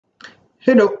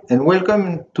Hello and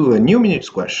welcome to a new Minute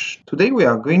Squash. Today we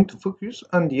are going to focus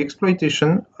on the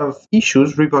exploitation of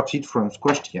issues reported from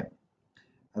SquashTM.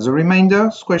 As a reminder,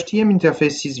 SquashTM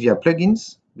interfaces via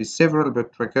plugins with several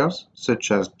bug trackers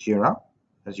such as Jira,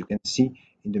 as you can see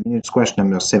in the Minute Squash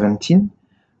number 17,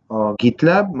 or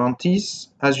GitLab, Mantis,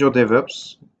 Azure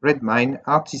DevOps, Redmine,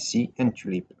 RTC, and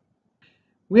Tuleap.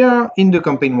 We are in the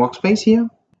campaign workspace here,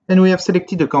 and we have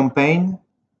selected a campaign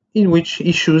in which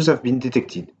issues have been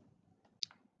detected.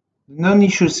 The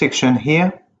non-issues section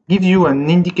here gives you an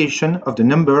indication of the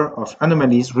number of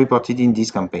anomalies reported in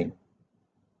this campaign.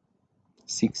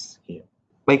 6 here.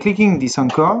 By clicking this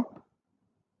anchor,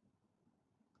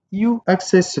 you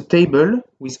access a table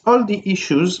with all the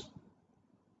issues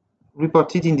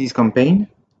reported in this campaign,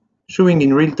 showing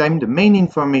in real time the main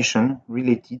information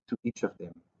related to each of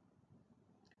them.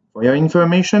 For your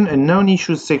information, a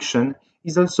non-issues section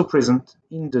is also present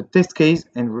in the test case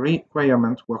and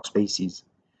requirement workspaces.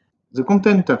 The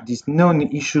content of this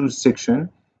non-issues section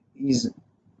is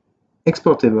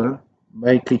exportable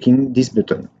by clicking this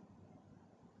button.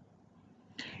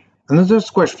 Another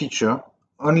Squash feature,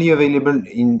 only available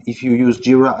if you use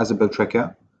Jira as a bug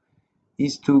tracker,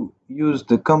 is to use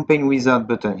the campaign wizard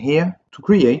button here to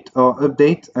create or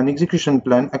update an execution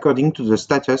plan according to the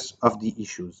status of the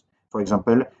issues. For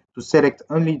example, to select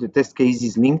only the test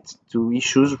cases linked to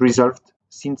issues resolved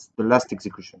since the last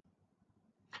execution.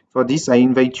 For this, I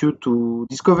invite you to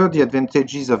discover the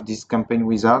advantages of this campaign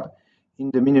wizard in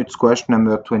the Minute Squash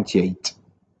number 28.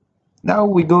 Now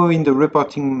we go in the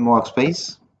reporting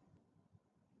workspace.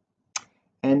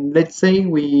 And let's say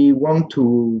we want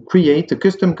to create a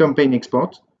custom campaign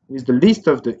export with the list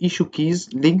of the issue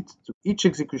keys linked to each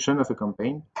execution of a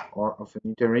campaign or of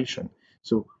an iteration.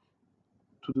 So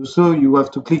to do so, you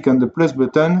have to click on the plus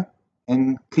button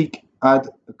and click Add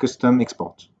a Custom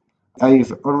Export.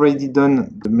 I've already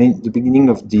done the beginning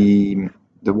of the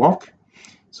work.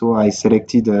 So I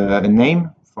selected a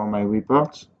name for my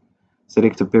report,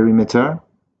 select a perimeter,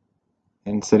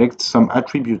 and select some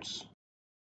attributes.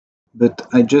 But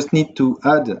I just need to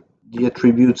add the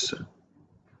attributes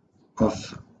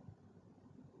of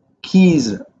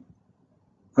keys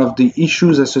of the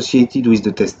issues associated with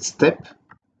the test step.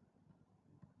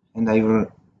 And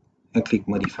I click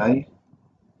Modify.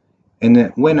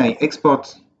 And when I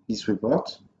export this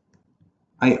report,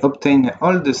 I obtain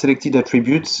all the selected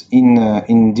attributes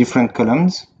in different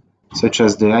columns, such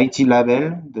as the IT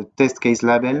label, the test case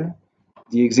label,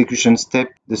 the execution step,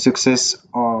 the success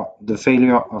or the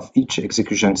failure of each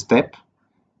execution step,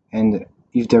 and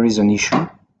if there is an issue,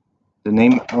 the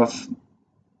name of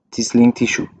this linked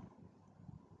issue.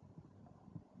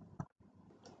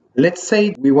 Let's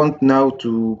say we want now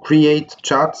to create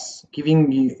charts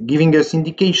giving us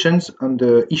indications on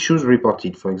the issues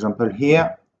reported. For example,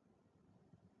 here,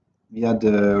 via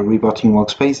the reporting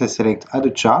workspace, I select Add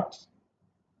a Chart.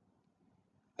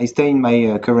 I stay in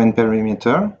my current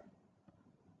perimeter,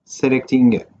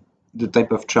 selecting the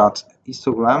type of chart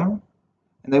histogram,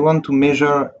 and I want to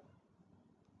measure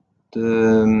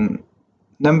the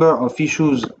number of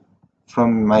issues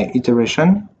from my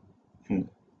iteration, and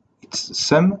its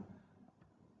sum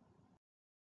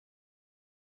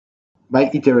by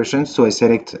iteration. So I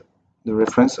select the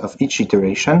reference of each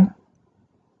iteration,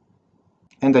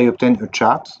 and I obtain a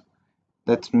chart.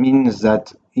 That means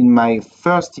that in my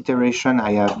first iteration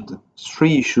I had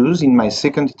 3 issues, in my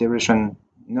second iteration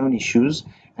none issues,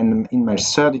 and in my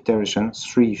third iteration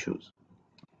 3 issues.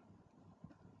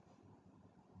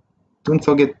 Don't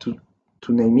forget to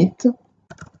name it.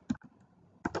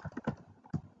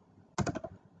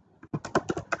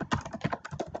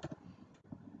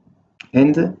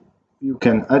 And you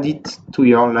can add it to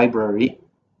your library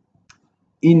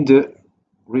in the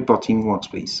reporting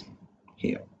workspace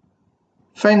here.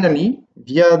 Finally,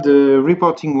 via the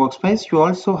reporting workspace, you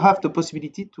also have the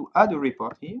possibility to add a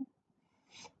report here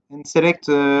and select,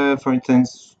 for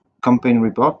instance, campaign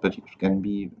report, but it can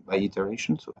be by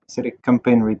iteration. So select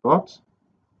campaign report,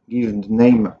 give the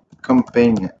name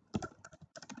campaign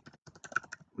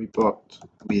report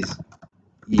with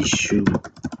issue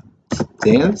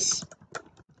details.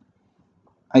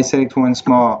 I select once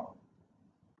more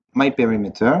my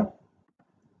perimeter.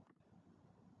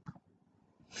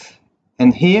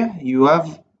 And here you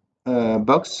have a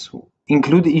box,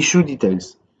 include issue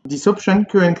details. This option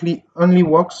currently only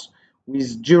works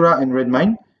with Jira and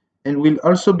Redmine and will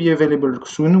also be available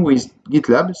soon with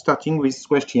GitLab, starting with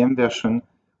SquashTM version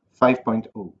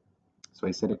 5.0. So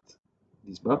I select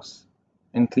this box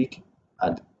and click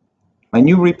Add. My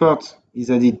new report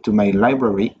is added to my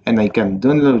library and I can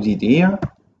download it here.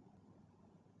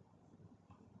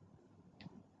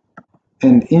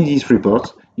 And in this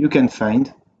report, you can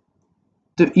find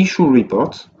the issue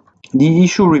report. The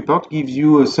issue report gives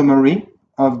you a summary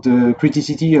of the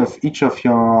criticality of each of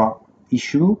your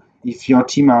issue, if your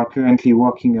team are currently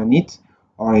working on it,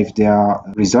 or if they are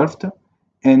resolved.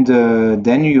 And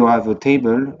then you have a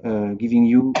table giving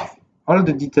you all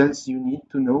the details you need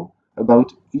to know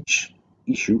about each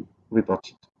issue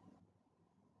reported.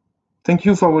 Thank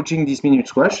you for watching this Minute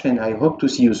Squash, and I hope to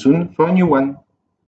see you soon for a new one.